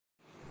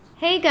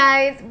Hey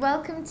guys,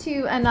 welcome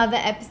to another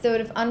episode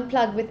of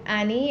Unplugged with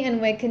Annie,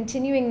 and we're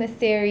continuing the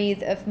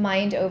series of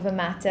Mind Over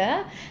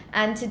Matter.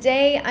 And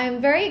today I'm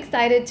very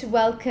excited to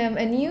welcome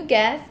a new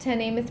guest. Her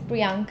name is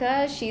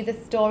Priyanka. She's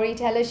a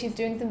storyteller. She's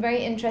doing some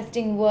very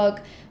interesting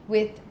work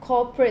with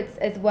corporates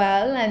as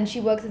well, and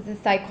she works as a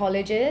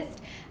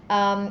psychologist.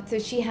 So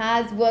she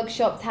has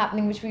workshops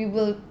happening, which we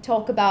will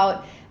talk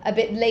about a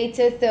bit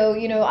later. So,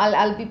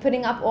 I'll be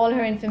putting up all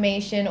her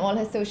information, all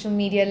her social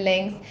media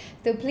links.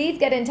 So please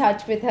get in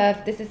touch with her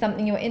if this is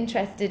something you're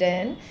interested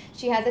in.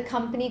 She has a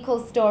company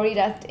called Story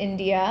Dust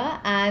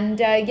India. And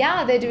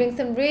they're doing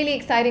some really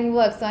exciting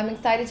work. So I'm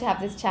excited to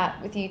have this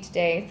chat with you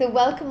today. So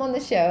welcome on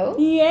the show.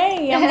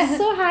 Yay, I'm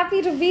so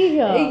happy to be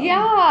here.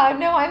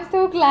 I'm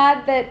so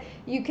glad that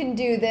you can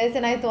do this.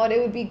 And I thought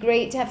it would be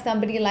great to have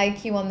somebody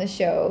like you on the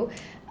show.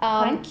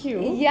 Thank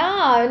you.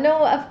 Yeah,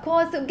 no, of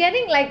course. So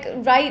getting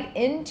right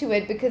into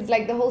it, because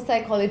the whole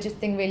psychologist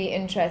thing really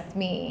interests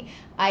me.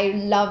 I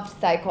loved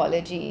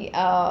psychology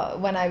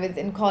when I was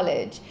in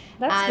college.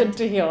 That's good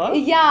to hear.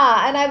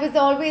 Yeah, and I was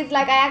always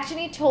I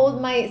actually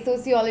told my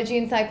sociology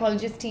and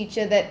psychologist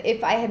teacher that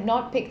if I had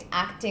not picked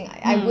acting,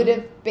 I would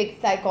have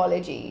picked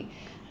psychology.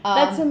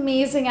 That's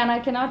amazing, and I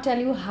cannot tell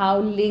you how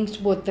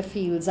linked both the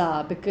fields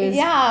are, because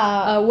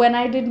when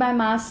I did my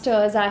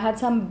master's, I had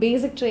some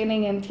basic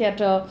training in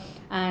theatre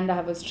and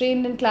I was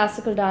trained in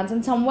classical dance,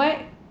 and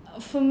somewhere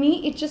for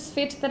me it just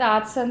fit that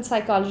arts and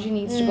psychology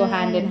needs to go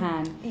hand in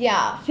hand.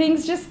 Yeah.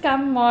 Things just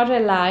come more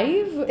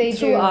alive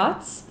through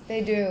arts.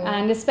 They do.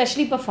 And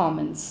especially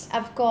performance.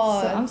 Of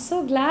course. So I'm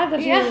so glad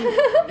that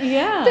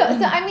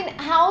So I mean,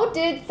 how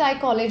did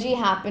psychology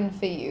happen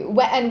for you?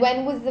 And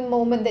when was the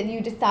moment that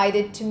you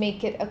decided to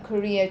make it a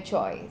career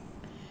choice?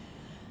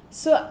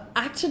 So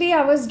actually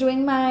I was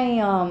doing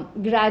my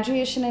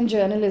graduation in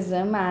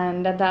journalism,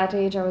 and at that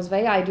age I was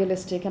very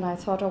idealistic and I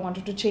thought I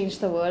wanted to change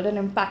the world and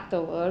impact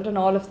the world and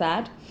all of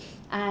that.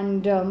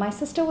 And my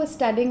sister was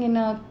studying in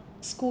a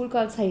school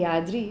called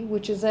Sahyadri,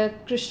 which is a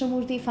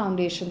Krishnamurti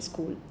Foundation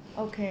school.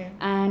 Okay.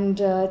 And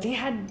they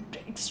had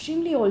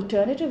extremely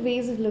alternative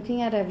ways of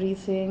looking at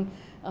everything.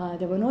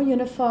 There were no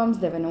uniforms,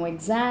 there were no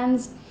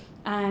exams,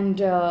 and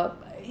there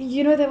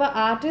were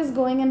artists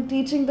going and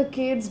teaching the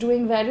kids,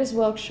 doing various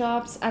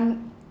workshops.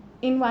 And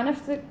in one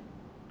of the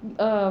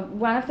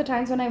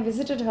times when I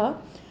visited her,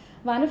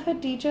 one of her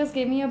teachers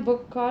gave me a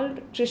book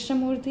called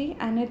Krishnamurti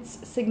and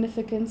its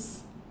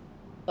significance.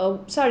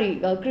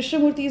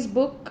 Krishnamurti's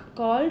book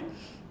called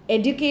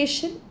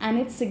Education and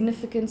its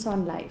Significance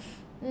on Life.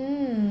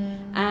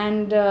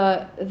 And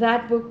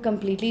that book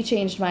completely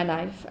changed my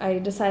life. I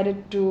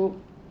decided to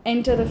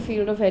enter the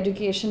field of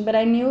education, but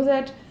I knew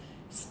that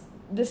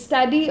the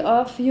study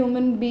of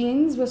human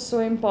beings was so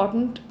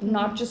important,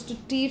 not just to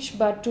teach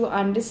but to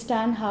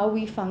understand how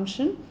we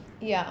function.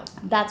 Yeah.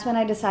 That's when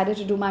I decided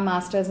to do my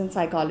master's in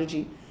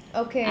psychology.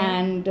 Okay.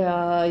 And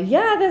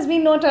there's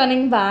been no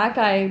turning back.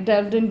 I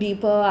delved in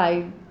deeper.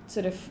 I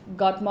sort of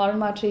got more and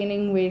more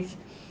training with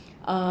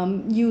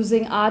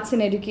using arts in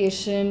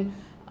education,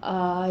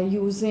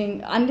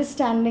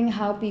 understanding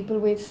how people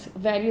with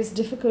various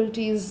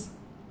difficulties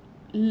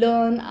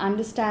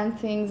understand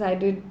things. I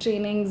did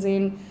trainings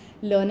in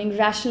learning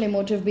rational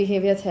emotive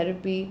behavior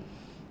therapy,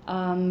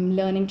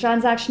 learning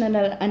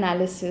transactional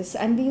analysis,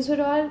 and these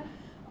were all,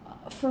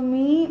 for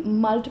me,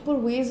 multiple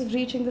ways of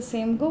reaching the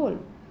same goal,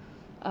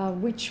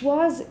 which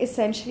was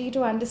essentially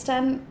to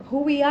understand who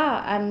we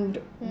are and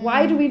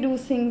why do we do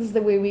things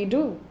the way we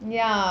do.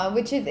 Yeah,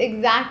 which is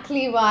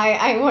exactly why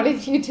I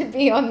wanted you to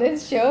be on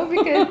this show,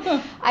 because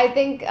I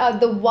think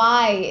the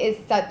why is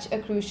such a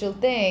crucial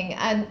thing.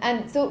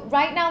 And so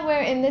right now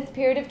we're in this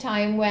period of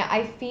time where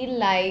I feel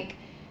like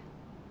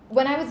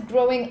when I was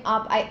growing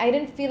up, I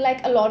didn't feel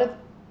like a lot of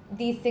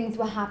these things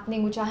were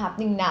happening which are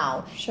happening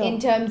now. Sure. In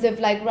terms of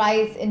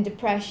rise in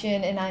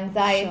depression and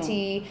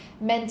anxiety,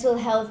 mental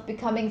health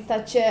becoming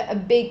such a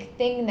big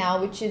thing now,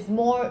 which is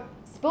more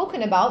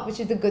spoken about, which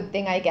is a good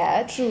thing, I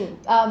guess. True.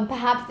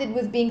 Perhaps it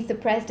was being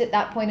suppressed at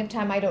that point of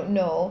time, I don't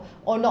know,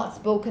 or not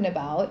spoken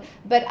about,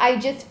 but I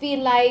just feel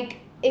like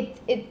it's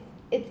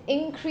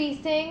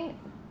increasing,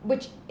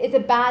 which is a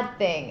bad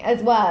thing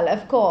as well,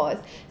 of course.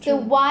 True. So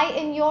why,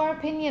 in your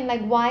opinion,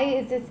 why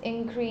is this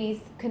increase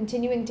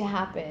continuing to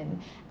happen?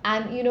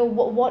 And,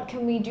 what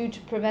can we do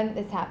to prevent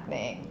this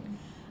happening?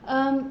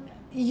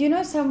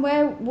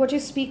 Somewhere what you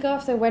speak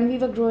of, that when we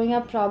were growing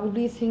up,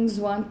 probably things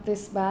weren't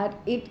this bad.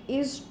 It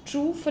is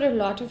true for a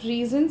lot of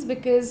reasons,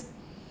 because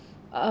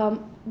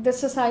the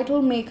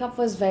societal makeup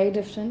was very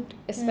different,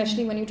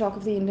 especially when you talk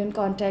of the Indian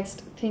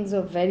context. Things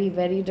were very,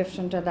 very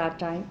different at that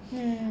time.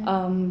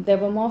 There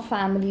were more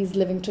families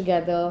living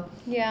together.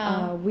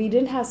 Yeah. We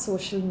didn't have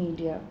social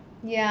media.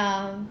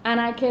 Yeah. And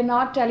I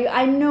cannot tell you,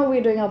 I know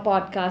we're doing a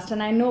podcast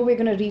and I know we're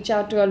going to reach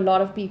out to a lot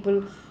of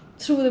people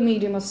through the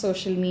medium of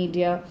social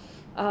media.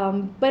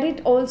 But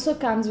it also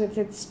comes with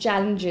its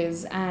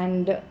challenges.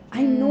 And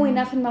I know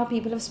enough and more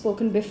people have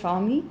spoken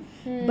before me.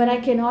 But I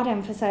cannot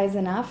emphasize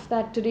enough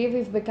that today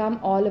we've become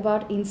all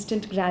about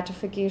instant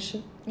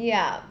gratification.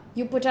 Yeah.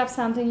 You put up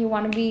something, you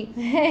want to be,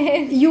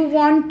 you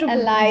want to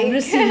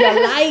receive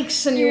your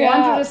likes, and you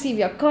want to receive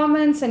your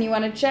comments, and you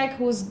want to check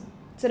who's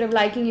sort of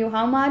liking you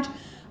how much.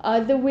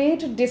 The way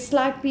to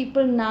dislike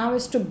people now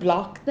is to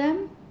block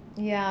them.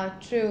 Yeah,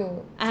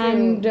 true.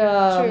 And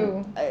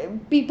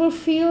people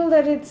feel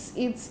that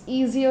it's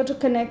easier to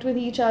connect with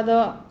each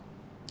other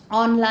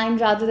online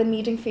rather than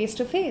meeting face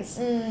to face.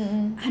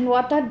 And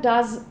what that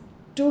does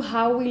to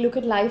how we look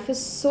at life is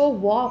so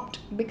warped,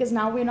 because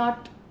now we're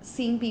not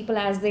seeing people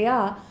as they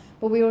are,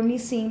 but we're only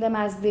seeing them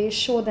as they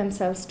show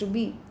themselves to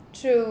be.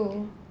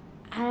 True.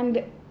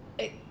 And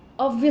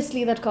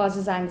obviously that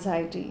causes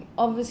anxiety.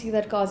 Obviously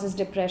that causes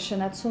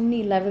depression at so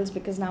many levels,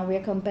 because now we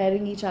are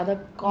comparing each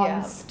other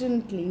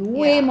constantly,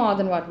 way more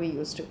than what we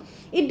used to.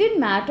 It didn't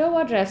matter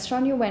what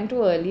restaurant you went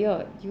to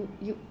earlier.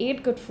 You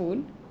ate good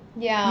food.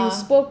 Yeah. You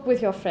spoke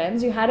with your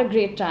friends. You had a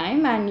great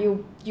time, and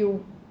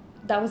you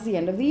that was the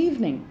end of the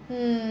evening.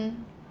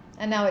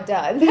 And now it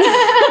does. And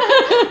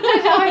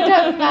now it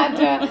doesn't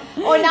matter.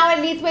 Or now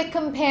at least we're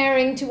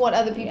comparing to what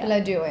other people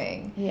are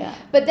doing. Yeah.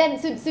 But then,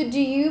 so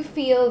do you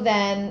feel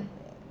then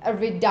a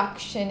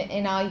reduction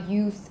in our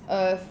use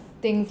of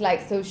things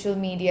like social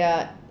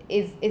media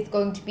is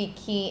going to be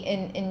key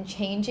in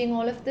changing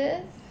all of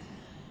this?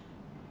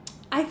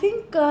 I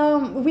think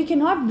we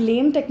cannot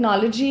blame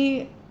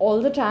technology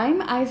all the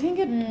time. I think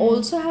it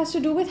also has to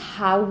do with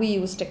how we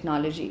use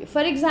technology.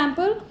 For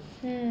example,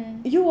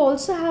 you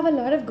also have a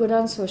lot of good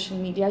on social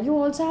media. You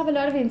also have a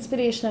lot of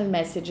inspirational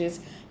messages.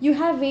 You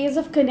have ways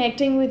of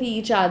connecting with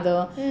each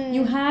other.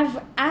 You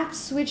have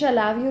apps which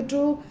allow you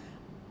to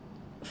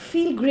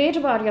feel great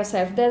about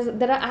yourself.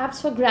 There are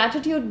apps for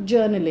gratitude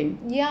journaling.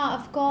 Yeah,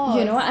 of course.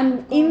 You know,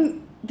 and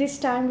in this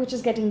time which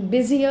is getting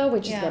busier,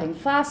 which is getting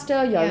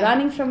faster, you're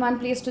running from one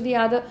place to the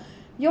other,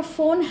 your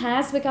phone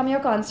has become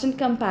your constant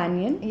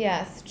companion.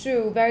 Yes,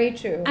 true, very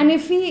true. And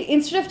if we,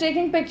 instead of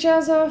taking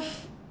pictures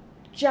of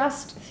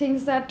just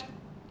things that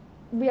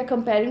we are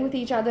comparing with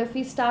each other, if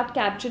we start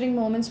capturing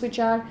moments which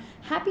are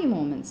happy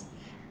moments.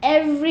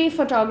 Every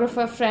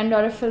photographer friend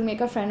or a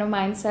filmmaker friend of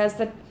mine says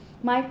that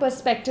my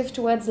perspective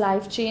towards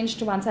life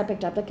changed once I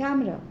picked up the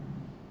camera.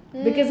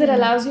 Because it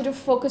allows you to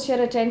focus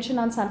your attention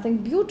on something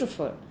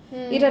beautiful.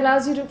 It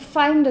allows you to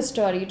find a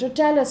story, to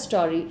tell a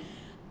story.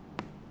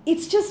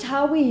 It's just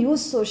how we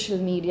use social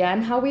media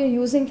and how we are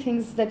using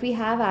things that we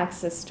have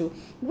access to.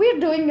 We're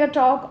doing a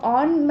talk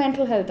on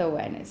mental health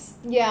awareness.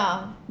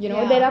 Yeah. You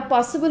know, there are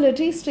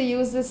possibilities to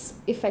use this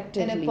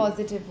effectively. In a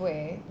positive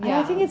way. And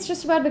I think it's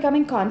just about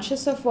becoming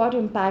conscious of what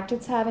impact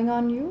it's having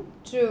on you.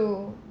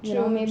 True. You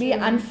know, maybe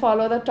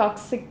unfollow the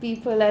toxic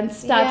people and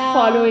start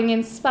following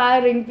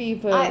inspiring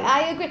people.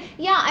 I agree.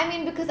 Yeah, I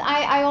mean, because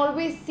I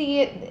always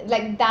see it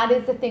like that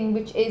is the thing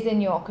which is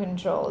in your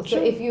control.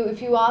 So if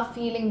you are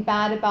feeling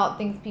bad about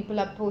things, people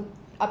are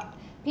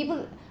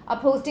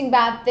posting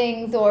bad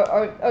things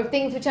or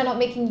things which are not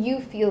making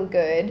you feel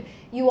good,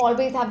 you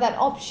always have that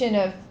option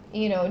of,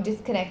 you know,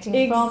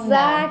 disconnecting from them.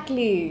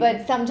 Exactly.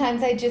 But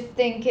sometimes I just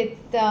think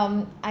it's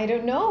I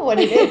don't know what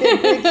it is.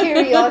 Is it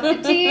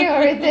curiosity,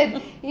 or is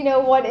it, you know,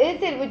 what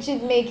is it which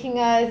is making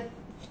us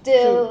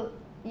still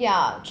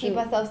keep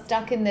ourselves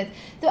stuck in this?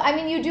 So I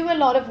mean, you do a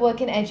lot of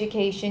work in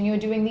education. You're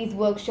doing these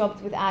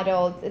workshops with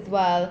adults as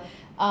well.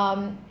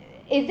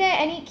 Is there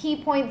any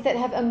key points that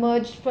have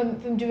emerged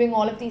from doing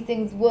all of these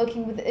things,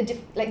 working with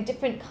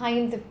different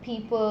kinds of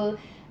people,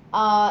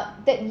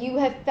 that you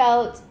have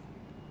felt,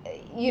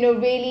 you know,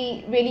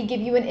 really give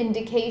you an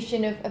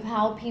indication of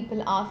how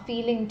people are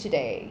feeling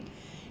today?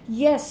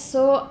 Yes,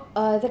 so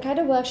the kind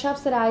of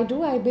workshops that I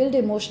do, I build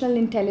emotional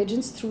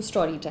intelligence through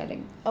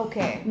storytelling.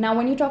 Okay. Now,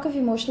 when you talk of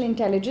emotional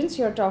intelligence,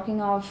 you're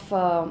talking of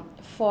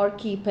 4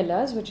 key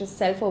pillars, which is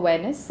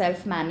self-awareness,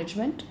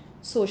 self-management,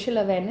 social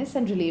awareness,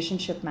 and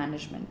relationship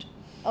management.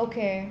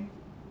 Okay.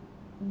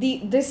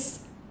 This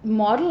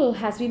model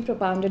has been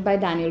propounded by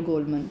Daniel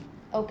Goleman.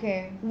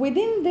 Okay.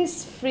 Within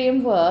this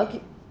framework,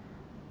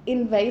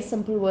 in very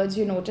simple words,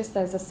 you notice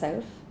there's a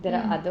self, there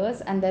are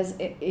others, and there's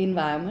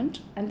environment,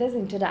 and there's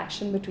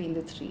interaction between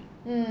the 3,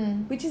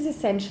 which is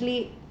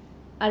essentially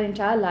our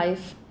entire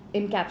life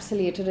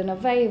encapsulated in a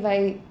very,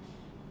 very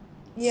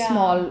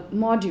small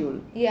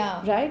module.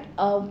 Yeah. Right?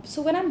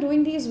 So when I'm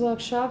doing these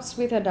workshops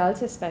with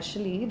adults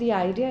especially, the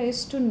idea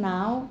is to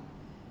now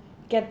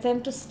get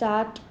them to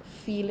start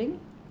feeling,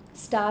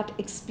 start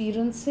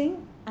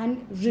experiencing,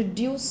 and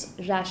reduce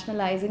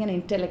rationalizing and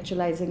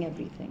intellectualizing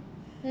everything.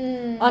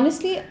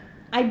 Honestly,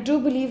 I do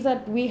believe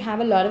that we have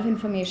a lot of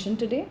information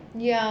today.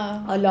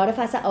 Yeah. A lot of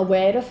us are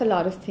aware of a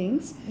lot of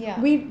things. Yeah.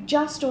 We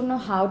just don't know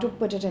how to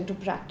put it into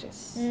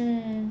practice.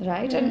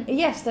 Right? And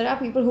yes, there are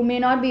people who may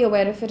not be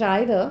aware of it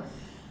either.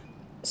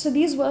 So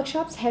these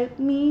workshops help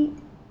me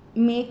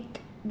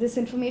make this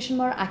information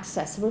more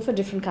accessible for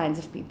different kinds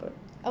of people.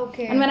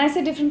 Okay. And when I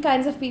say different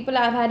kinds of people,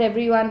 I've had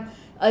everyone.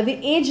 The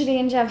age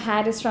range I've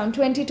had is from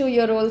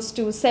 22-year-olds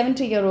to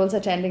 70-year-olds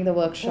attending the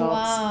workshops.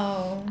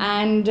 Wow.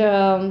 And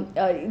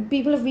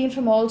people have been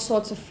from all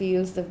sorts of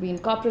fields. There have been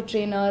corporate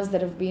trainers, there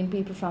have been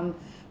people from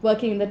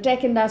working in the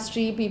tech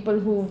industry, people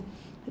who've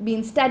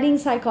been studying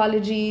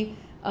psychology,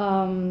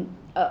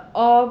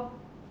 or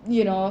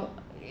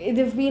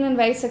they've been in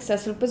very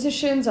successful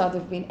positions, or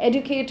they've been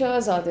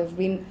educators, or they've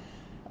been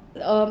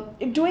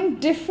doing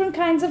different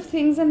kinds of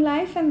things in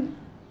life. And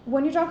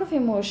when you talk of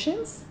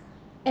emotions,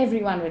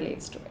 everyone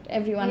relates to it,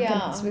 everyone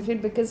connects with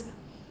it, because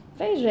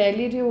very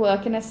rarely do you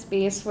work in a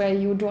space where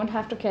you don't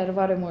have to care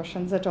about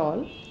emotions at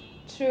all.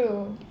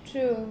 True.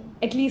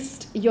 At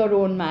least your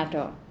own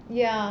matter.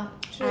 Yeah,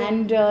 true.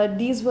 And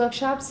these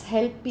workshops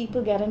help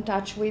people get in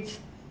touch with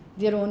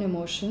their own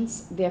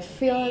emotions, their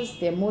fears,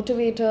 their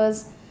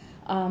motivators,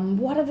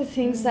 what are the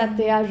things that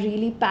they are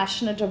really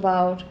passionate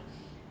about.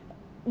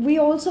 We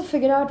also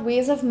figure out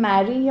ways of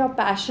marrying your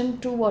passion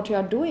to what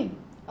you're doing.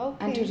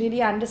 Okay. And to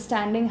really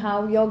understanding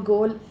how your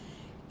goal,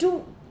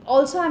 to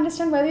also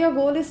understand whether your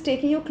goal is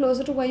taking you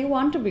closer to where you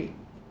want to be.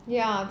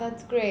 Yeah,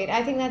 that's great.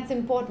 I think that's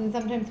important.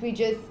 Sometimes we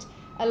just,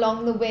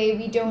 along the way,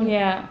 we don't...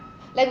 Yeah.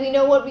 Like, we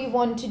know what we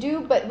want to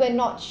do, but we're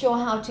not sure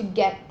how to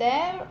get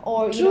there,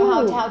 or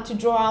how to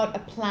draw out a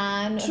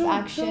plan of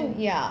action.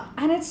 True. Yeah.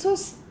 And it's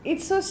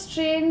so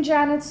strange,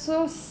 and it's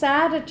so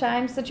sad at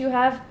times that you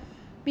have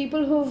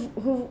people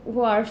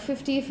who are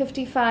 50,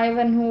 55,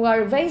 and who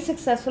are very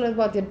successful at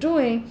what they're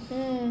doing,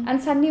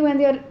 and suddenly when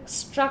they're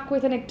struck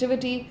with an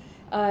activity,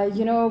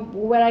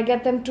 where I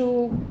get them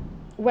to,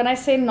 when I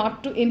say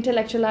not to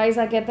intellectualize,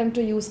 I get them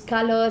to use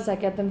colors, I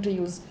get them to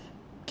use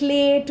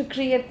clay to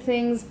create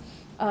things.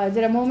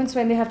 There are moments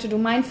when they have to do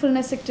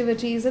mindfulness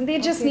activities, and they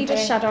just need to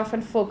shut off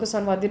and focus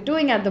on what they're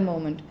doing at the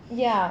moment.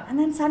 Yeah. And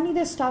then suddenly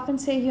they stop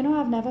and say,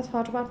 I've never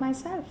thought about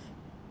myself.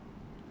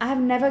 I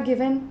have never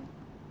given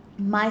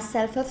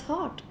myself a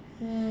thought.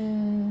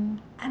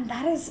 And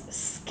that is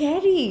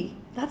scary.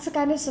 That's the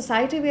kind of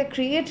society we are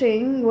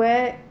creating,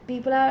 where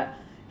people are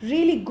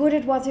really good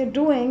at what they're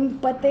doing,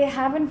 but they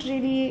haven't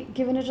really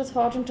given it a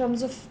thought in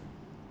terms of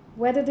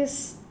whether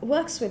this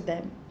works with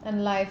them.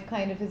 And life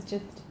kind of is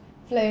just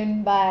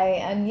flown by.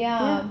 And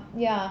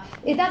yeah.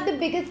 Is that the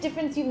biggest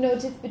difference you've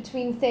noticed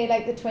between, say,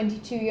 like the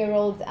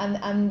 22-year-olds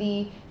and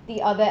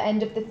the other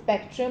end of the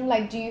spectrum?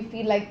 Like, do you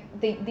feel like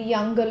the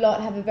younger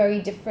lot have a very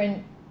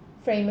different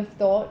frame of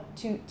thought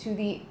to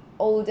the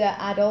older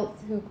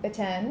adults who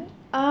attend?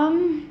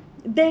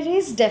 There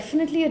is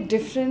definitely a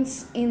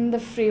difference in the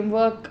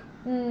framework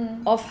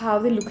of how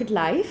they look at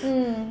life.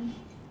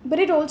 But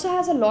it also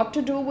has a lot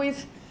to do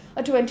with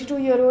a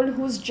 22-year-old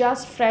who's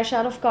just fresh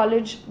out of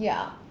college.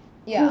 Yeah.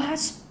 Who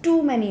has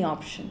too many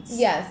options.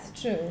 Yes,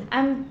 true.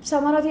 And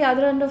someone at the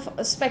other end of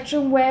a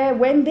spectrum where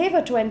when they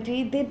were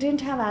 20, they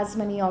didn't have as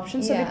many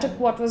options. So they took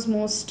what was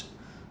most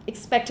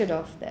expected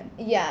of them.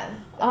 Yes,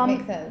 that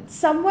makes sense.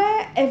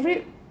 Somewhere,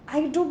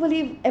 I do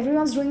believe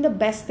everyone's doing the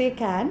best they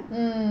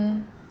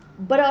can.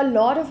 But a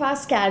lot of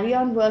us carry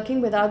on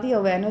working without the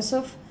awareness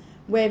of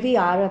where we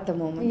are at the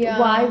moment.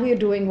 Why we're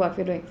doing what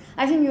we're doing.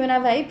 I think you and I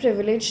are very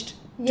privileged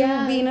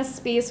to be in a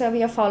space where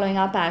we are following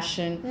our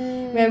passion,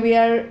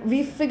 where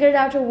we figured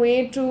out a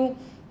way to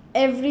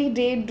every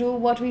day do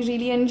what we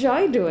really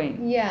enjoy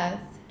doing. Yes,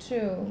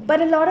 true.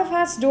 But a lot of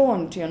us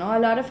don't, a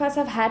lot of us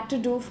have had to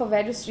do, for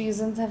various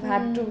reasons, have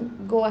had to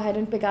go ahead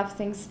and pick up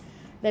things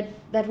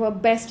that were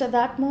best at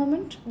that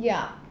moment.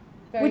 Yeah.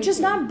 Which is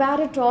not bad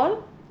at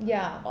all.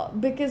 Yeah.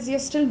 Because you're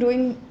still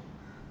doing...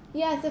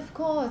 Yes, of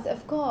course.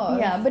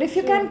 Yeah, but if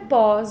you can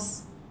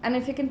pause, and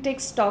if you can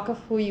take stock of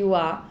who you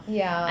are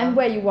and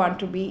where you want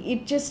to be,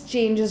 it just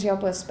changes your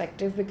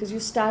perspective, because you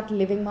start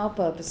living more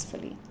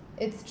purposefully.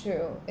 It's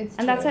true.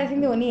 And that's, I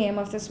think, the only aim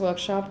of this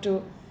workshop,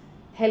 to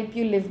help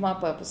you live more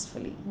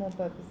purposefully.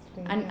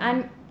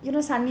 And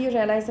suddenly you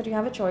realize that you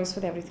have a choice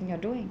with everything you're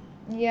doing.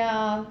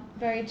 Yeah,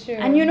 very true.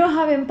 And you know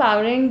how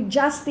empowering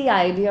just the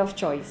idea of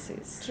choice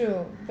is.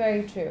 True,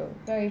 very true.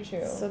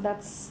 So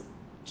that's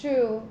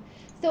true.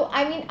 So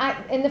I mean,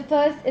 in the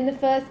first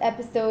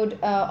episode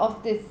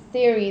of this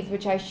series,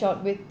 which I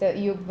shot with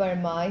Yug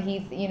Verma,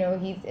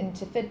 he's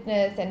into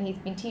fitness and he's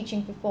been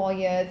teaching for 4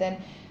 years. And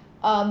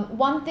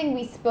one thing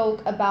we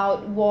spoke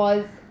about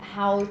was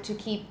how to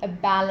keep a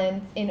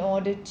balance in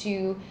order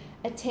to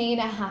attain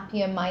a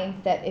happier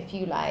mindset, if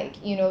you like,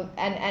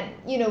 and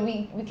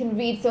we can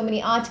read so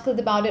many articles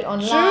about it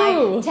online.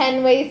 True.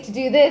 10 ways to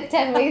do this,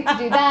 10 ways to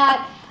do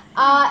that.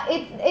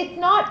 It's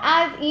not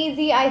as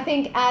easy, I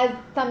think, as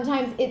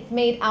sometimes it's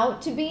made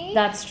out to be.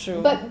 That's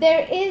true. But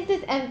there is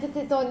this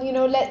emphasis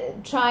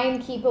on, try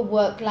and keep a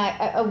work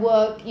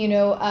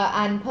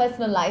and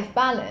personal life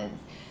balance.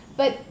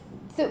 But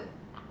so,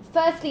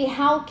 firstly,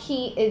 how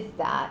key is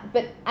that?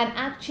 And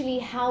actually,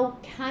 how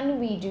can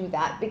we do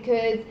that?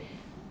 Because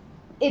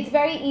it's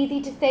very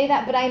easy to say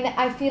that, but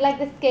I feel like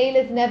the scale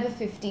is never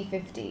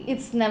 50-50.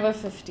 It's never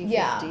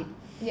 50-50.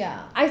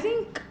 Yeah.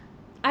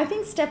 I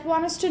think step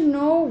one is to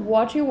know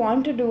what you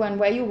want to do and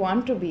where you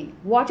want to be.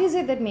 What is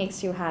it that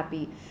makes you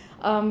happy?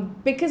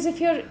 Because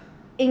if you're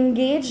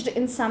engaged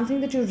in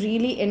something that you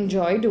really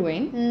enjoy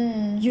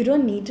doing, you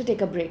don't need to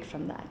take a break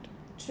from that.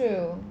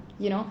 True.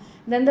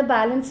 Then the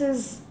balance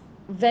is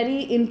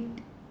very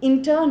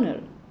internal.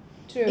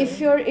 True.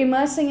 If you're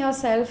immersing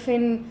yourself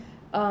in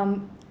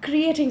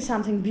creating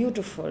something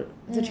beautiful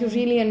that you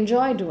really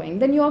enjoy doing,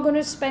 then you're going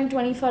to spend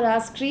 24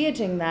 hours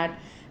creating that,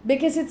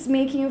 because it's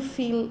making you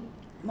feel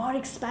more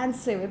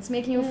expansive. It's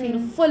making you feel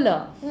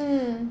fuller.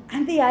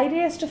 And the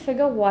idea is to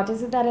figure what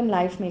is it that in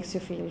life makes you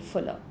feel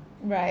fuller.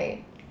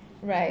 Right.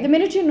 Right. The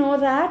minute you know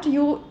that,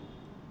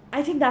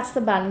 I think that's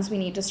the balance we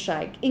need to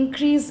strike.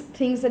 Increase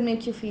things that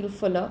make you feel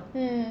fuller,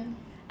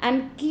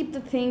 and keep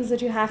the things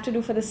that you have to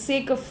do for the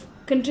sake of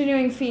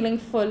continuing feeling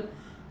full,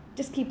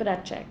 just keep it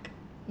at check.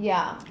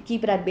 Yeah.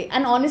 Keep it at bay.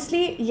 And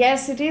honestly,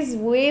 yes, it is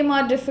way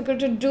more difficult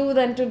to do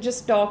than to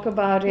just talk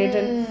about it.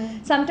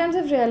 And sometimes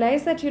I've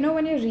realized that,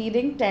 when you're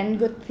reading 10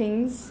 good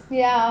things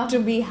Yeah. to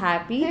be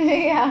happy,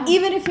 Yeah.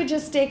 even if you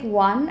just take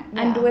one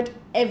and Yeah. do it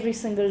every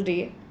single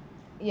day,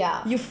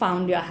 Yeah. you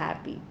found you're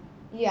happy.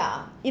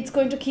 Yeah. It's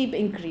going to keep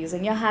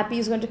increasing. Your happy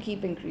is going to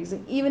keep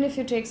increasing. Even if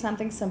you take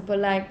something simple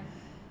like,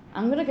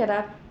 I'm going to get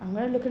up, I'm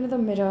going to look into the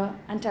mirror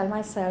and tell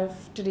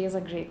myself today is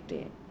a great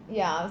day.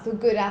 Yeah. So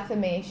good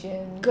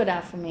affirmation. Good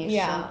affirmation.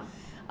 Yeah.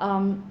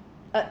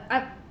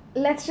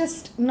 Let's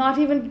just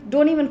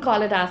don't even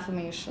call it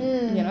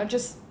affirmation.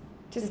 Just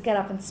get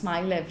up and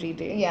smile every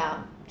day. Yeah.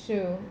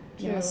 True.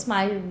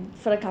 Smile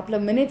for a couple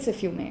of minutes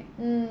if you may.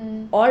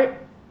 Or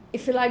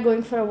if you like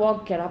going for a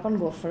walk, get up and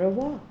go for a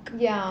walk.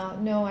 Yeah,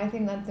 no, I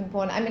think that's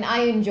important. I mean,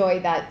 I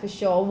enjoy that for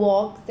sure.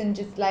 Walks and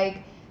just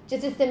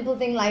a simple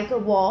thing like a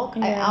walk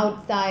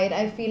outside,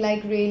 I feel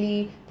like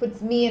really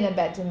puts me in a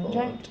better mood.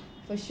 Right.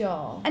 For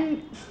sure.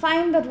 And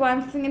find that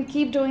one thing and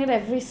keep doing it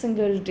every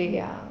single day.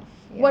 Yeah.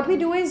 What we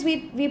do is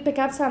we pick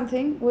up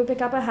something, we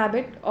pick up a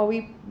habit, or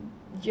we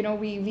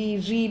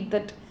read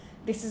that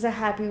this is a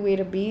happy way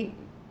to be.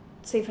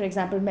 Say, for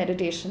example,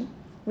 meditation.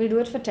 We'll do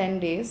it for 10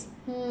 days.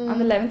 On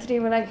the 11th day,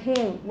 we're like,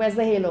 hey, where's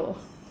the halo?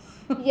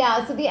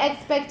 Yeah, so the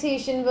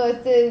expectation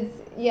versus,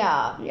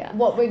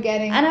 what we're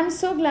getting. And I'm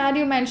so glad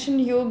you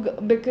mentioned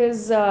yoga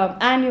because,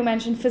 and you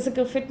mentioned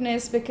physical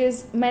fitness,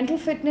 because mental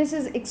fitness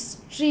is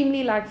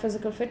extremely like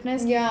physical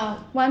fitness. Yeah.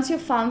 Once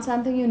you've found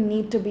something, you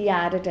need to be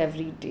at it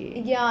every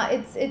day. Yeah,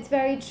 it's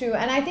very true.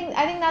 And I think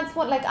that's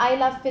what, I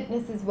love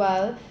fitness as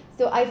well.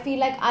 So I feel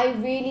like I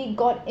really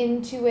got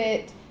into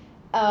it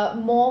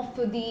more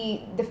for the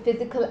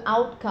physical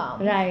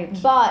outcome. Right.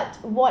 But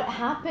what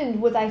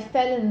happened was I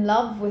fell in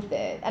love with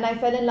it, and I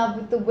fell in love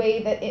with the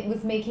way that it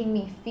was making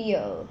me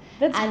feel.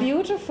 That's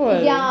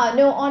beautiful. Yeah,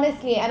 no,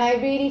 honestly, and I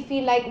really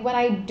feel like when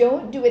I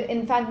don't do it,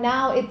 in fact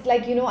now it's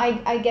like,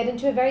 I get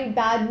into a very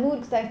bad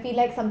mood because I feel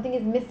like something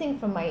is missing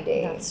from my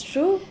day. That's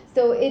true.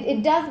 So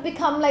it does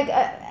become like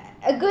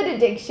a good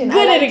addiction.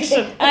 Good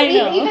addiction. I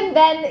know. Even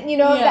then,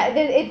 that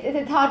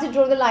it's hard to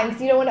draw the line because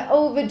you don't want to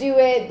overdo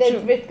it.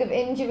 There's risk of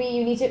injury.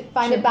 You need to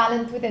find a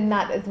balance within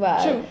that as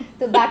well. True.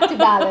 So back to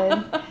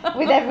balance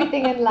with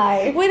everything in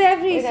life. With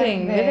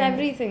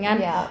everything.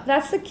 And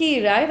that's the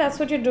key, right? That's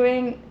what you're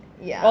doing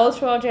all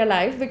throughout your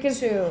life,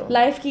 because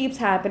life keeps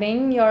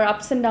happening. Your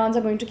ups and downs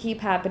are going to keep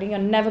happening. You're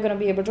never going to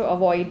be able to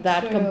avoid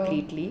that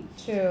completely.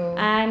 True.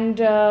 And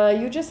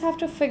you just have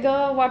to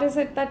figure what is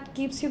it that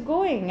keeps you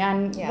going.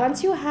 And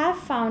once you have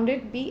found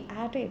it, be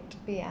at it.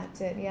 Be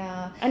at it,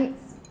 yeah. And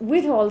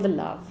with all the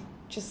love,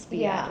 just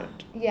be at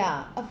it.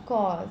 Yeah, of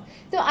course.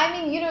 So, I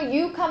mean,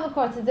 you come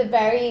across as a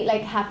very,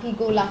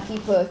 happy-go-lucky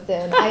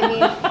person. I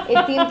mean,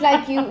 it seems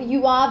like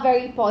you are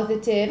very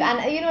positive. And,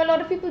 a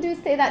lot of people do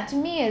say that to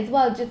me as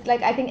well. Just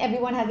I think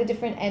everyone has a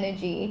different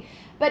energy.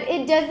 But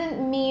it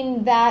doesn't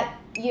mean that,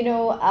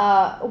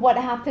 what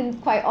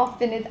happens quite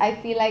often is I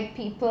feel like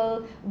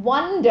people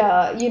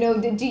wonder,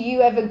 do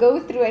you ever go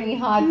through any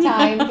hard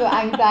times or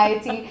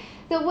anxiety?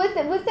 So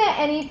was there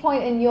any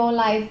point in your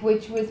life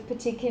which was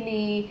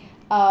particularly...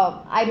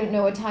 I don't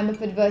know, a time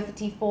of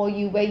adversity for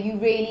you where you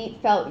really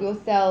felt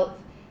yourself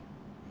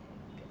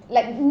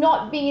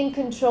not being in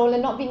control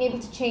and not being able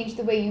to change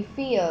the way you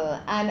feel,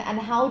 and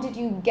how did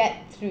you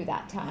get through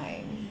that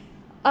time?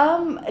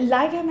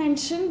 Like I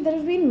mentioned, there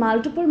have been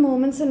multiple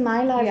moments in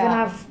my life when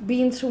I've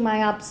been through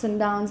my ups and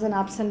downs,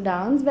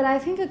 but I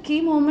think a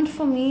key moment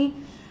for me,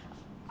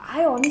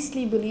 I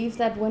honestly believe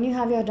that when you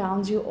have your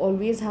downs, you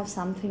always have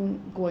something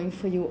going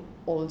for you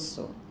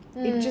also.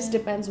 It just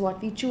depends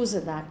what we choose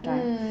at that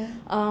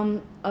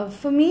time.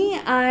 For me,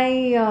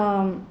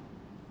 I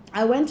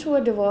went through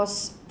a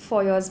divorce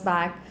 4 years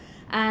back,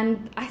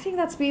 and I think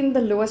that's been the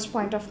lowest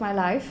point of my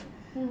life.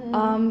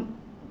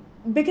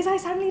 Because I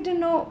suddenly didn't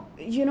know,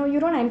 you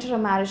don't enter a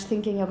marriage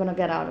thinking you're going to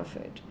get out of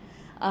it.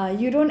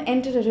 You don't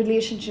enter a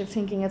relationship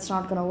thinking it's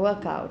not going to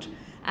work out.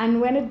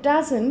 And when it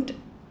doesn't,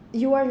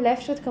 you are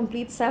left with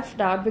complete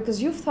self-doubt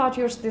because you've thought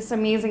you're this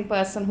amazing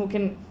person who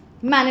can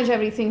manage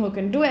everything, who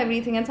can do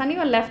everything, and suddenly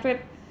you're left with,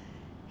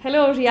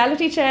 hello,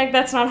 reality check,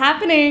 that's not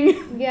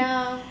happening.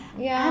 Yeah.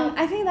 And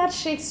I think that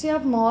shakes you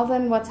up more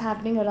than what's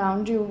happening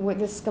around you with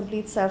this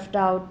complete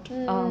self-doubt.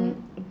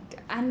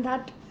 And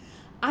that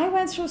I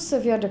went through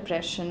severe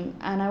depression,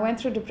 and I went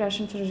through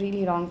depression for a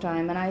really long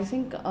time, and I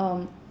think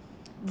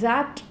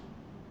that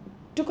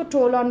took a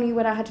toll on me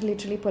where I had to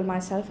literally pull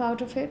myself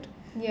out of it.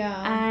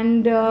 Yeah.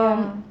 And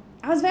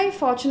I was very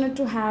fortunate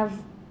to have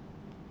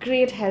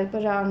great help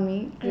around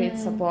me, great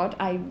support.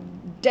 I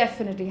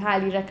definitely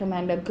highly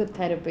recommend a good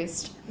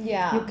therapist.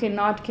 Yeah. You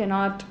cannot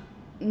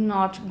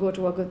not go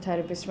to a good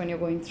therapist when you're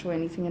going through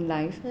anything in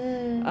life.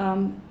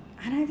 And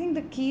I think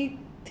the key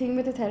thing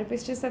with a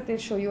therapist is that they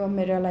show you a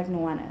mirror like no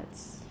one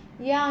else.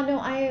 Yeah, no,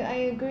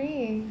 I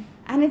agree.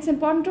 And it's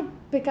important to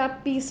pick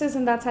up pieces,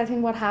 and that's, I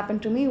think, what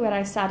happened to me, where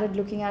I started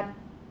looking at,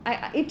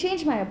 it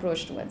changed my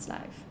approach towards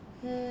life.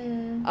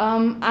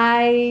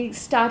 I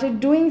started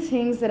doing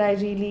things that I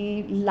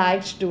really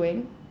liked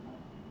doing.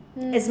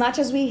 As much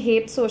as we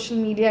hate social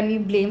media and we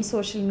blame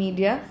social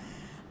media,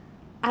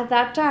 at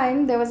that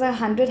time there was a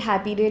 100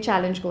 happy day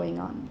challenge going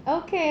on.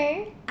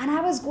 Okay. And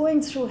I was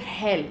going through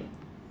hell.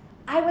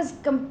 I was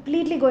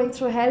completely going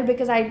through hell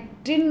because I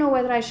didn't know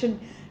whether I should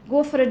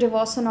go for a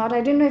divorce or not.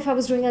 I didn't know if I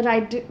was doing a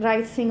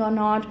right thing or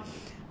not.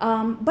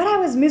 But I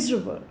was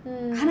miserable.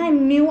 And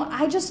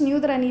I just knew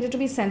that I needed to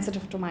be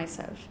sensitive to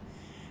myself.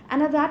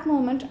 And at that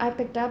moment, I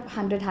picked up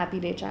 100 Happy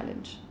Day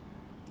Challenge.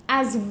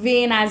 As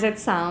vain as it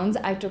sounds,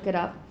 I took it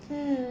up.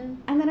 And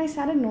then I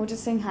started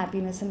noticing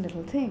happiness in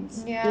little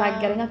things. Yeah.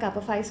 Like getting a cup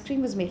of ice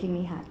cream was making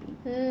me happy.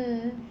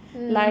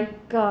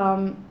 Like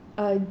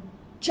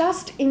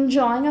just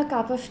enjoying a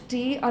cup of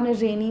tea on a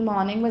rainy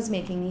morning was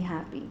making me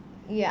happy.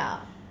 Yeah.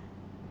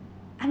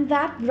 And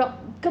that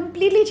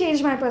completely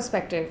changed my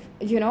perspective,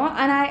 and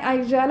I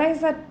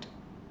realized that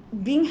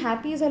being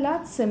happy is a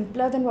lot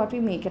simpler than what we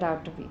make it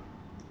out to be.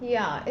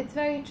 Yeah, it's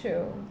very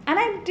true. And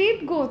I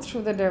did go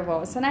through the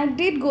divorce, and I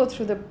did go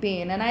through the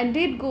pain, and I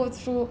did go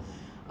through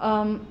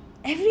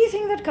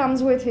everything that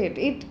comes with it.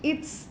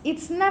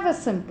 It's never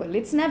simple.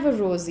 It's never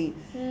rosy.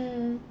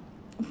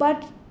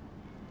 But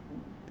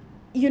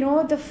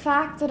the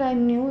fact that I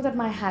knew that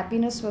my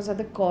happiness was at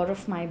the core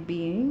of my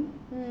being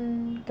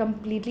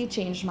completely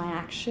changed my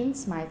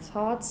actions, my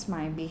thoughts,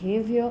 my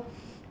behavior.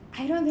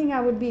 I don't think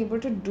I would be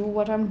able to do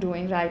what I'm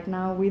doing right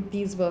now with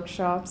these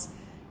workshops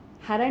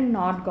had I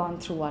not gone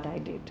through what I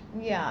did.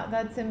 Yeah,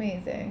 that's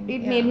amazing.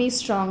 It made me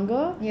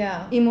stronger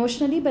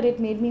emotionally, but it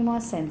made me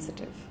more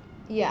sensitive.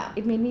 Yeah.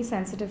 It made me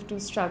sensitive to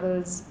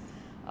struggles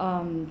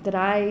that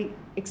I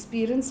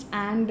experienced,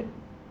 and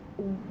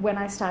when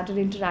I started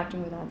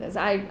interacting with others.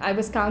 I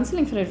was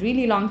counseling for a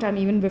really long time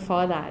even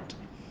before that.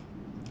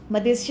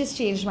 But this just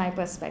changed my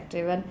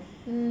perspective. And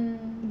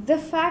the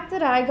fact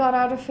that I got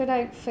out of it,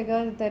 I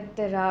figured that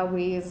there are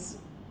ways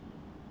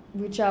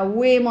which are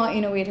way more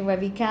innovative where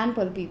we can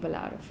pull people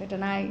out of it.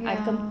 And I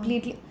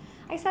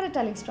started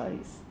telling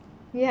stories.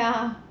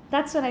 Yeah.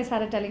 That's when I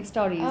started telling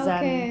stories.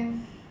 Okay.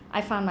 And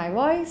I found my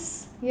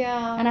voice.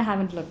 Yeah. And I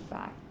haven't looked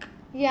back.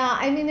 Yeah,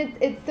 I mean,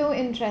 it's so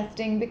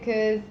interesting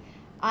because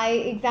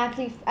I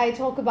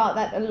talk about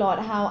that a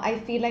lot, how I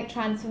feel like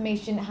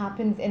transformation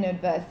happens in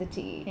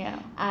adversity. Yeah.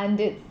 And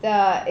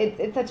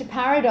it's such a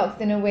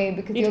paradox in a way,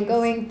 because you're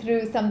going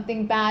through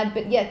something bad,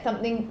 but yet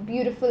something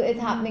beautiful is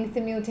happening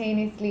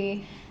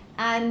simultaneously.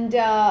 And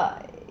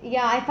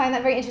I find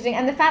that very interesting.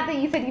 And the fact that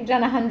you said you've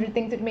done 100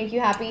 things that make you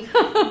happy,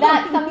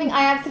 that's something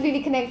I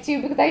absolutely connect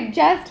to, because I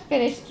just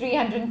finished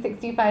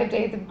 365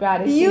 days of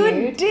gratitude.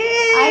 You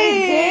did!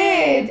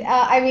 I did.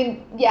 I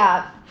mean,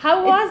 yeah.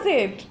 How was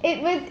it?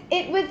 It was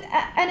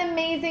an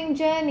amazing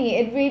journey.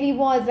 It really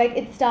was. Like,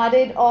 it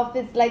started off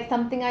as like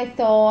something I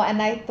saw,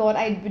 and I thought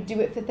I would do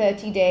it for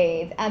 30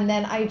 days, and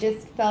then I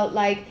just felt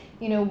like,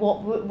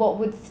 what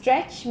would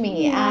stretch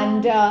me,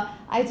 and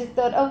I just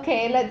thought,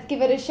 okay, let's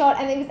give it a shot.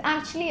 And it was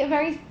actually it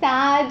was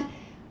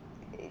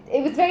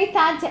very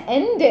sad to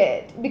end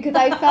it, because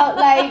I felt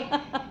like,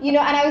 and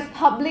I was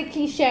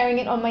publicly sharing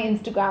it on my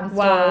Instagram story.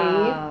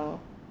 Wow.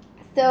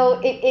 So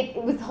it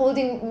was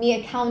holding me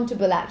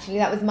accountable, actually.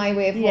 That was my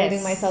way of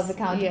holding myself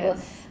accountable.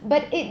 Yes.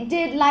 But it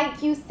did,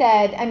 like you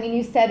said, I mean,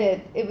 you said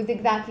it was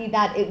exactly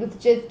that. It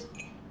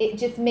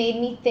just made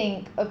me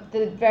think of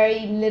the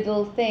very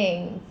little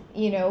things,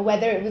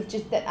 whether it was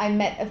just that I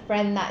met a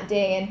friend that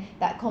day and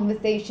that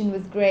conversation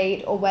was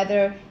great, or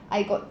whether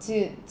I got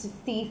to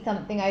see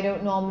something I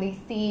don't normally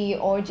see,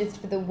 or just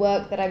for the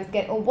work that I was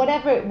getting, or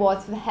whatever it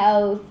was, for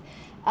health.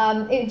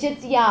 It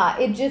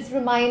just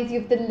reminds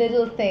you of the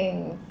little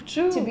things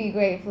to be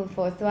grateful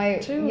for. So I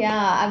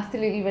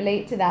absolutely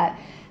relate to that.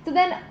 So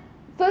then,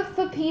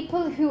 for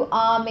people who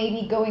are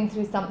maybe going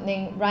through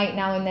something right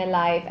now in their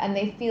life, and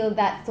they feel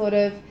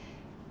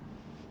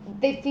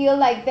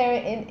like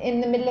they're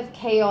in the middle of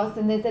chaos,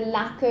 and there's a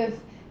lack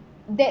of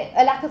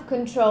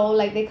control,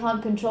 like they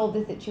can't control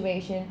the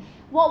situation,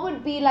 what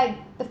would be like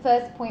the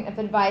first point of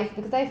advice?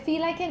 Because I feel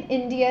like in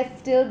India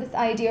still this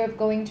idea of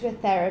going to a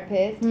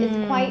therapist is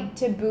quite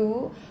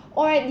taboo,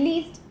 or at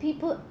least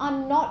people are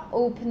not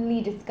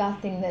openly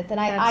discussing this, and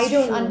I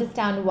don't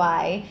understand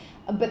why,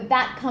 but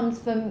that comes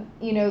from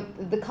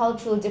the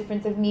cultural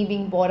difference of me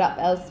being brought up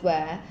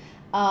elsewhere.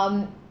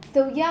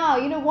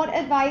 What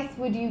advice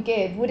would you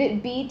give? Would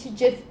it be to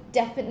just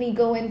definitely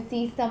go and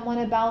see someone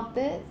about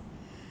this?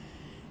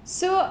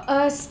 So,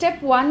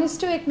 step one is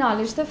to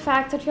acknowledge the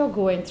fact that you're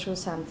going through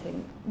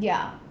something.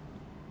 Yeah.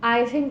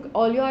 I think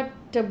all your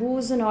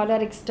taboos and all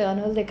are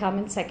external, they come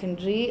in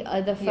secondary.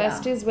 The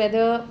first is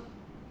whether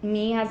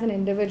me as an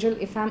individual,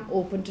 if I'm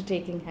open to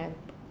taking help.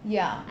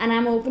 Yeah. And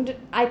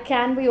I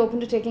can be open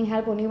to taking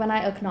help only when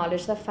I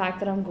acknowledge the fact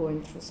that I'm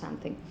going through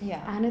something.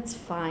 Yeah. And it's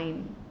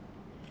fine.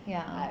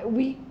 Yeah.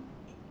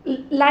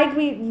 Like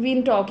we've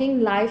been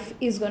talking, life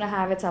is going to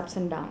have its ups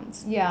and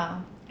downs.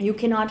 Yeah. You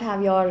cannot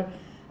have your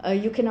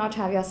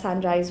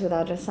sunrise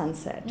without a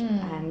sunset,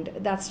 and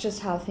that's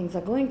just how things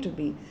are going to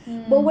be.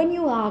 But when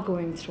you are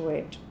going through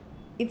it,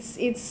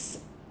 it's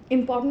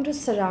important to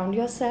surround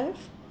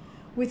yourself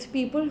with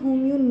people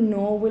whom you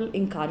know will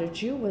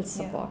encourage you, will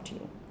support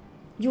you.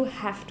 You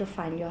have to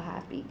find your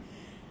happy.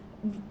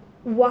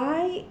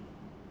 Why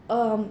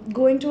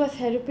going to a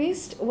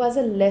therapist was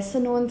a lesser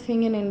known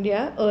thing in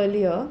India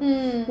earlier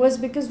was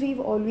because we've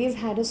always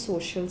had a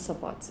social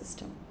support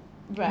system.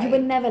 Right. You were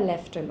never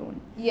left alone.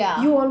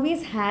 Yeah. You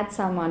always had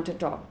someone to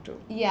talk to.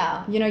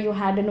 Yeah. You know, you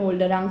had an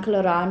older uncle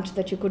or aunt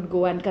that you could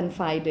go and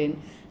confide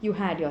in. You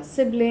had your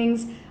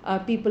siblings.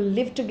 People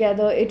lived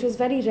together. It was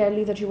very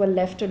rarely that you were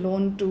left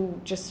alone to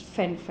just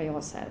fend for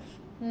yourself.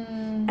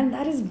 And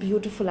that is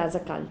beautiful as a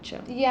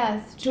culture.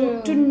 Yes,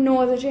 true. To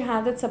know that you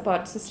have that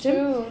support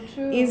system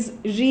True. is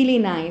really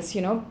nice,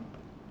 you know.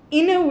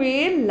 In a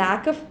way,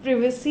 lack of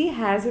privacy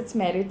has its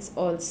merits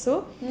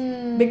also,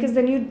 because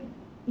then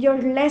you're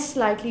less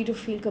likely to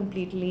feel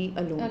completely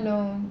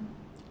alone.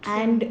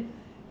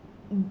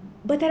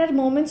 But there are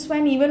moments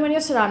when even when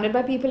you're surrounded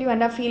by people, you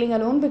end up feeling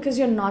alone because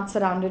you're not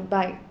surrounded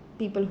by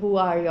people who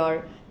are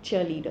your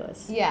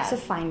cheerleaders. Yeah. So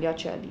find your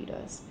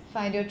cheerleaders.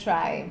 Find your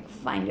tribe.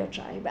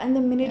 And the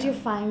minute you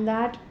find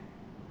that,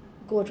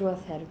 go to a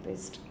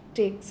therapist.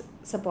 Take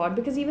support,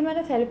 because even when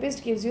a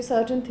therapist gives you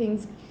certain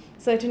things,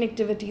 certain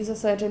activities or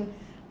certain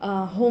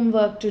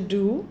homework to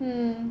do,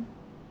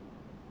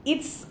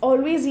 it's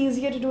always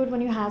easier to do it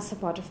when you have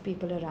supportive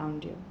people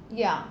around you.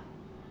 Yeah,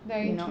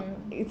 very true.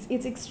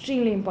 It's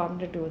extremely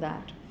important to do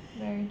that.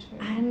 Very true.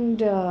 And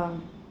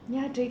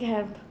take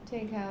help.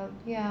 Take help,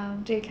 yeah.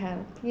 Take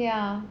help.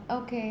 Yeah,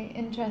 okay,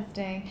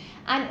 interesting.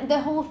 And the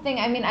whole thing,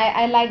 I mean,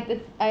 I like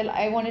this,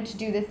 I wanted to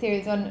do this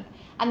series on,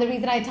 and the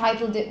reason I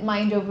titled it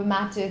Mind Over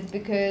Matter is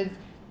because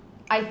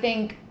I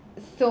think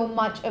so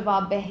much of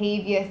our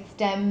behavior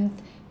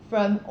stems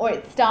from, or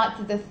it starts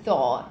as a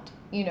thought,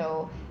 you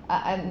know,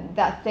 and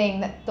that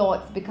saying that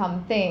thoughts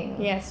become things.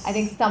 Yes. I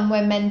think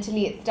somewhere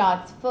mentally it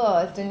starts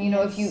first, and you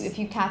know, Yes. if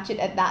you catch it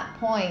at that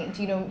point,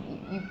 you know,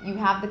 you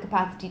have the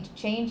capacity to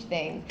change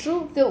things.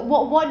 True. So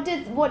what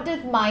does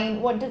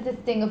this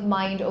thing of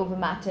mind over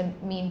matter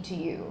mean to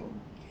you?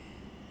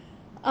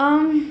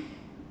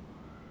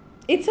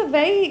 It's a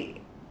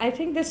very, I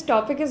think this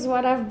topic is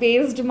what I've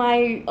based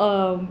my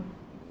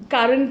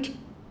current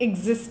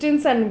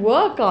existence and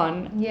work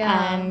on.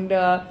 Yeah. And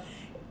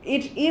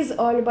it is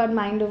all about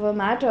mind over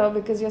matter,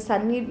 because you're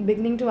suddenly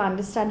beginning to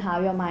understand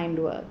how your mind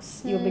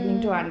works. You're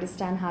beginning to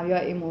understand how your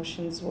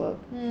emotions work.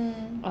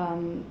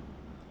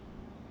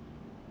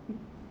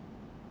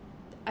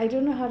 I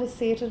don't know how to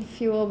say it in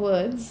fewer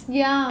words.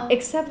 Yeah.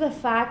 Except the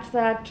fact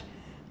that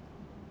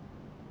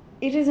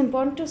it is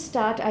important to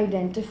start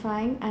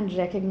identifying and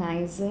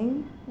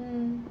recognizing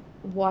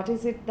what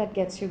is it that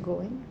gets you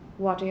going,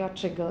 what are your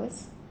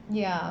triggers,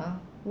 Yeah.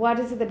 what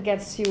is it that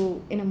gets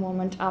you in a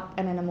moment up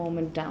and in a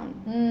moment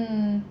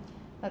down.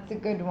 That's a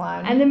good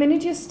one. And the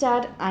minute you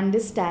start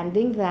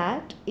understanding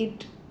that,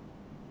 it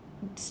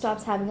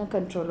stops having a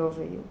control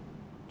over you.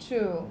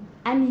 True.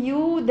 And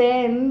you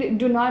then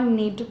do not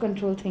need to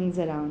control things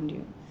around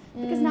you,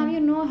 because now you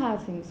know how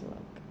things work.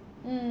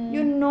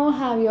 You know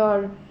how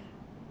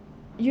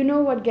you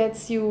know what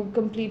gets you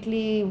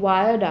completely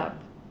wired up.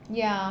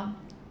 Yeah.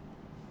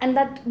 And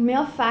that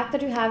mere fact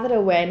that you have that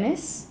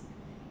awareness,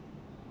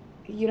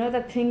 you know,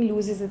 that thing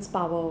loses its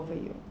power over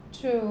you.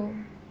 True.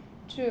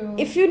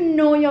 If you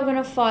know you're going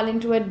to fall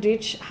into a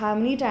ditch, how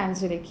many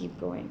times will you keep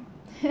going?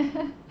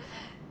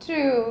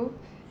 True.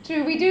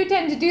 We do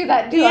tend to do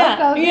that to Yeah,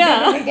 ourselves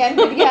again and again.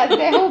 But yes,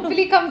 there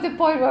hopefully comes a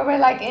point where we're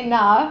like,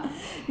 enough.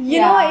 You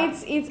know,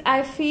 it's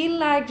I feel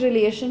like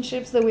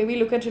relationships, the way we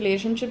look at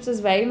relationships is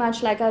very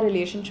much like our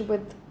relationship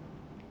with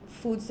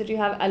foods that you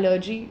have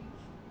allergy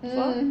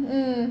for.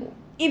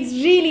 It's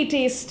really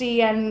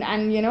tasty,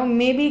 and you know,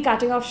 maybe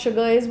cutting off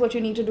sugar is what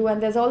you need to do,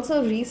 and there's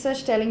also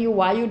research telling you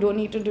why you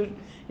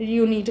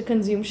need to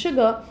consume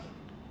sugar,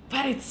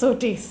 but it's so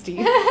tasty.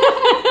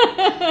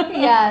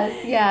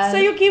 Yes. So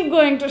you keep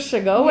going to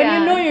sugar when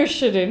you know you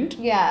shouldn't.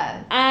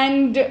 Yes.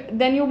 And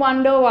then you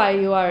wonder why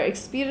you are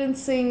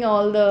experiencing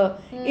all the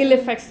ill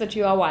effects that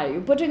you are. Why are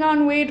you putting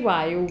on weight?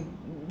 Why are you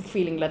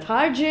feeling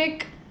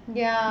lethargic?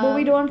 Yeah. But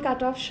we don't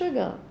cut off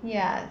sugar.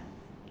 Yes.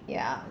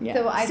 Yeah.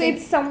 So I think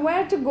it's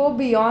somewhere to go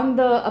beyond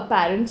the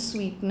apparent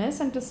sweetness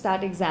and to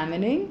start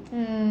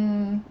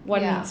examining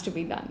what needs to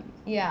be done.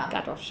 Yeah.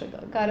 Cut off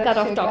sugar. Cut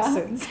off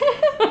toxins.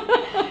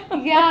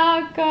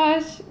 Yeah,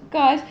 gosh.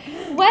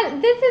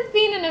 Well, this has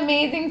been an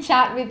amazing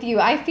chat with you.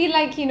 I feel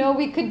like, you know,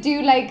 we could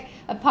do like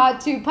a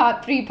part 2,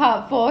 part 3,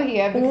 part 4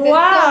 here.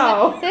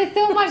 Because there's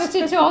so much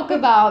to talk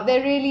about.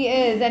 There really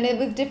is. And it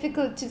was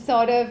difficult to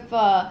sort of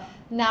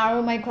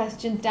narrow my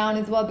questions down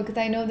as well, because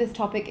I know this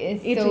topic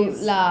is It so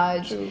is.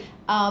 large. True.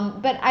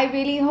 But I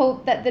really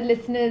hope that the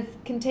listeners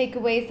can take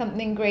away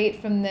something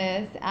great from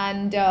this,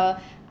 and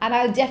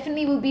I'll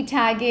definitely will be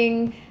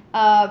tagging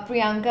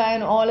Priyanka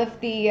and all of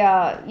the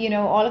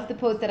all of the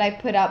posts that I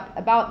put up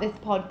about this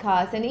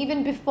podcast, and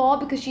even before,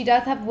 because she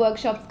does have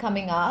workshops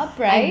coming up,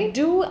 right? I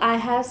do. I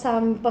have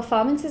some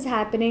performances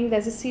happening.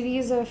 There's a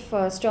series of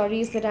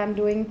stories that I'm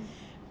doing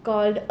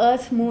called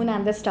Earth, Moon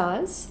and the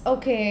Stars.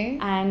 Okay.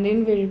 And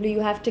invariably you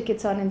have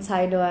tickets on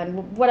Insider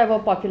and whatever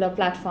popular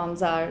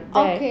platforms are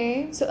there.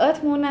 Okay. So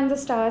Earth, Moon and the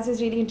Stars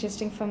is really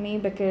interesting for me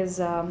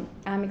because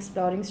I'm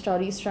exploring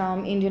stories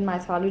from Indian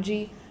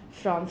mythology,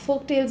 from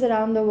folk tales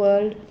around the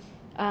world,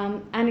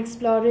 and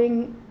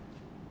exploring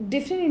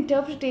different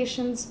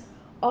interpretations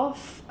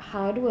of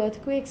how do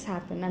earthquakes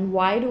happen and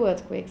why do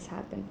earthquakes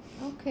happen.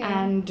 Okay.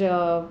 And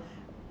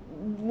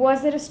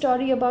was there a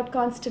story about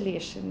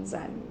constellations,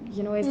 and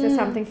is there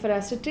something for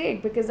us to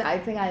take, because I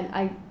think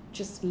I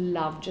just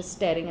love just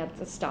staring at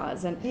the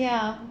stars, and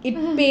Yeah. it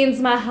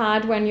pains my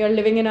heart when you're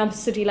living in a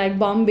city like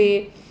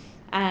Bombay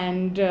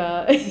and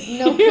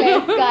No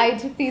clear sky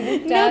to see the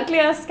stars. no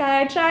clear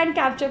sky. I try and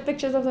capture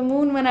pictures of the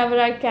moon whenever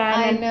I can.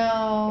 I and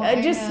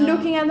know. just I know.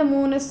 looking at the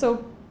moon is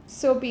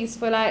so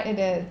peaceful. It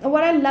is.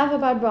 What I love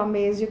about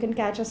Bombay is you can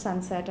catch a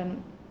sunset,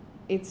 and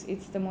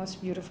it's the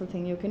most beautiful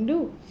thing you can do.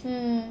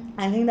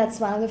 I think that's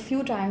one of the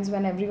few times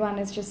when everyone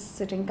is just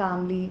sitting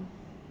calmly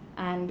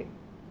and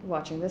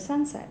watching the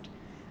sunset.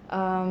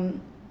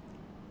 And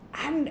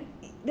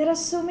there are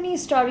so many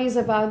stories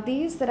about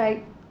these that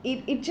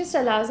it just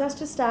allows us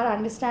to start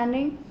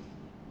understanding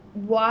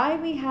why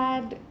we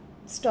had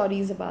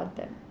stories about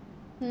them.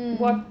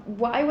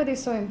 Why were they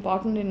so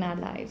important in our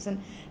lives?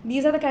 And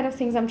these are the kind of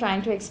things I'm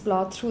trying to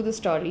explore through the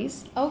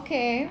stories.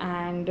 Okay.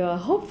 And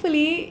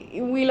hopefully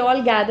we'll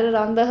all gather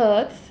around the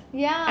hearth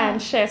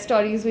and share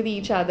stories with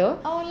each other.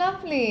 Oh,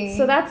 lovely.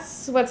 So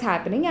that's what's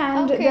happening.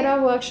 And Okay. there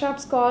are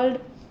workshops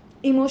called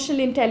Emotional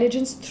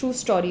Intelligence Through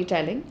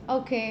Storytelling,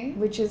 Okay.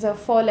 which is a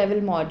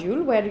 4-level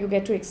module where you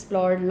get to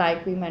explore,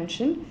 like we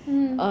mentioned,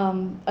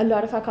 a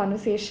lot of our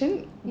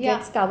conversation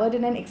gets covered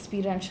in an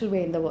experiential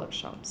way in the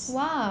workshops.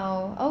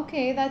 Wow.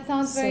 Okay, that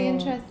sounds very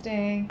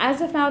interesting.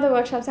 As of now, the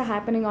workshops are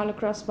happening all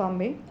across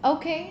Bombay.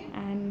 Okay.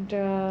 And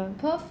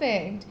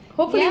perfect.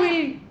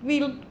 Hopefully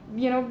we'll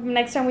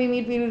next time we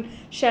meet, we'll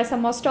share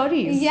some more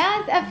stories.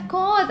 Yes, of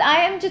course. I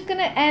am just going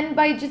to end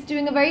by just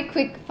doing a very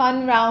quick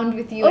fun round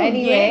with you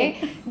anyway.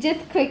 Yay.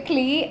 Just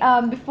quickly,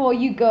 before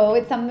you go,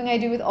 it's something I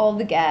do with all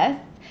the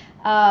guests.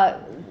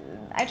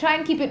 I try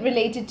and keep it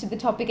related to the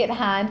topic at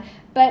hand.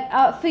 But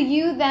for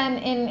you then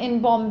in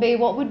Bombay,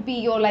 what would be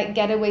your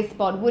getaway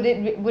spot? Would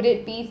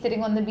it be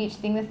sitting on the beach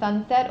seeing the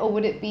sunset, or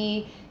would it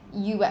be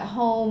you at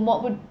home?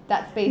 What would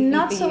that space be for you?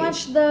 Not so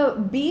much the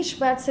beach,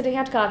 but sitting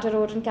at Carter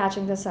Road and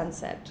catching the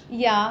sunset.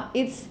 Yeah.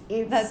 It's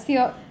That's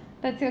your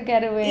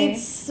getaway.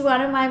 It's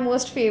one of my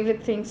most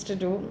favorite things to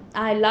do.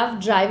 I love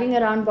driving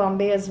around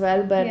Bombay as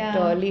well, but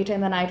later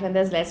in the night when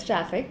there's less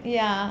traffic.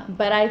 Yeah.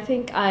 But I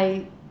think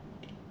I've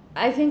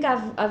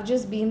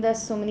just been there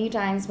so many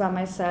times by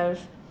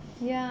myself.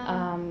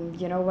 Yeah.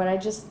 Where I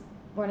just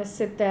want to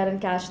sit there and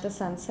catch the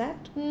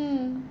sunset.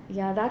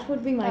 Yeah, that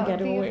would be my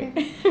getaway.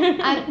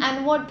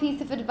 And what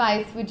piece of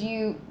advice would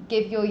you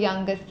give your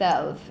younger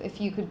self if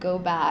you could go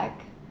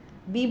back?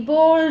 Be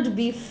bold,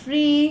 be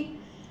free.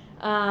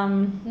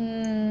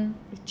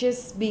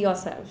 Just be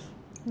yourself.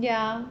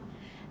 Yeah.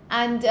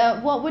 And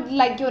what would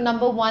your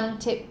number one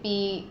tip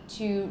be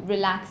to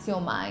relax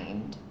your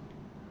mind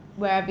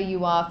wherever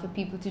you are, for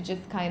people to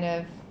just kind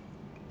of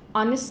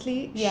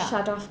honestly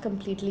shut off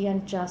completely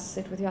and just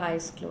sit with your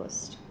eyes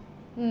closed?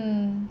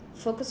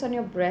 Focus on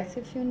your breath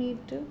if you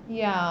need to.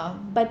 Yeah.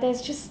 But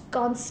there's just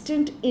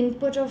constant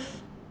input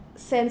of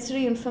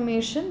sensory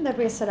information that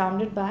we're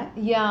surrounded by.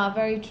 Yeah,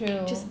 very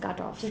true. Just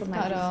cut off Just from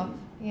cut everything. off.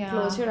 Yeah.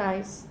 Close your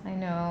eyes. I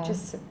know.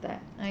 Just sit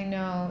there. I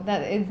know.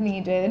 That is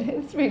needed.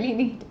 It's really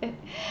needed.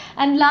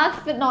 And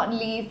last but not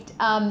least,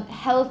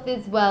 health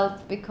is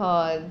wealth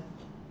because...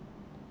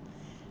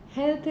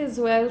 Health is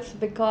wealth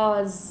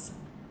because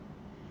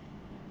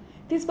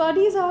this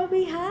body is all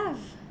we have.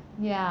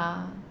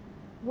 Yeah.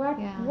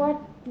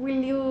 What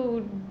will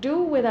you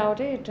do without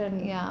it? And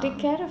take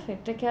care of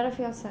it. Take care of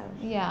yourself.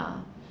 Yeah.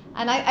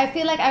 And I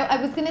feel like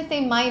I was going to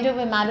say mind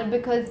over matter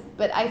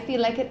but I feel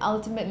like it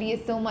ultimately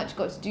is so much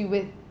got to do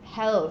with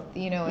health,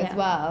 as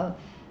well.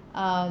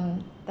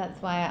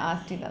 That's why I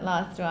asked you that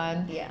last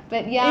one. Yeah.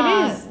 But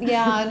it is.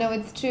 Yeah, no,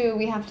 it's true.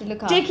 We have to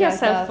look after Take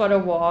yourself ourselves. for a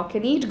walk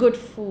and eat good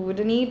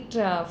food and eat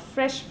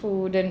fresh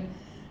food and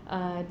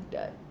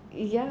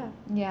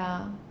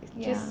Yeah.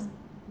 Just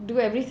do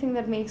everything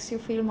that makes you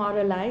feel more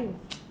alive.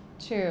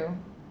 True.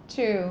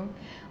 True.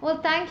 Well,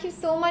 thank you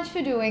so much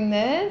for doing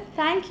this.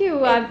 Thank you.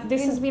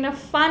 This has been a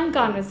fun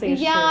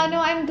conversation. Yeah, no,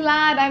 I'm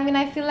glad. I mean,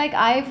 I feel like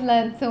I've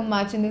learned so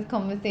much in this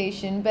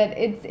conversation, but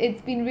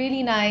it's been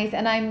really nice,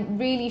 and I'm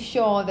really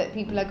sure that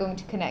people are going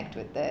to connect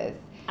with this.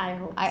 I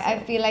hope I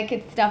feel like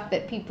it's stuff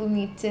that people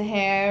need to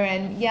hear,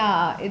 and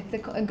yeah, it's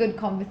a good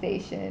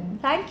conversation.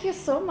 Thank you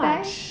so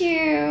much. Thank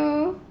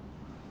you.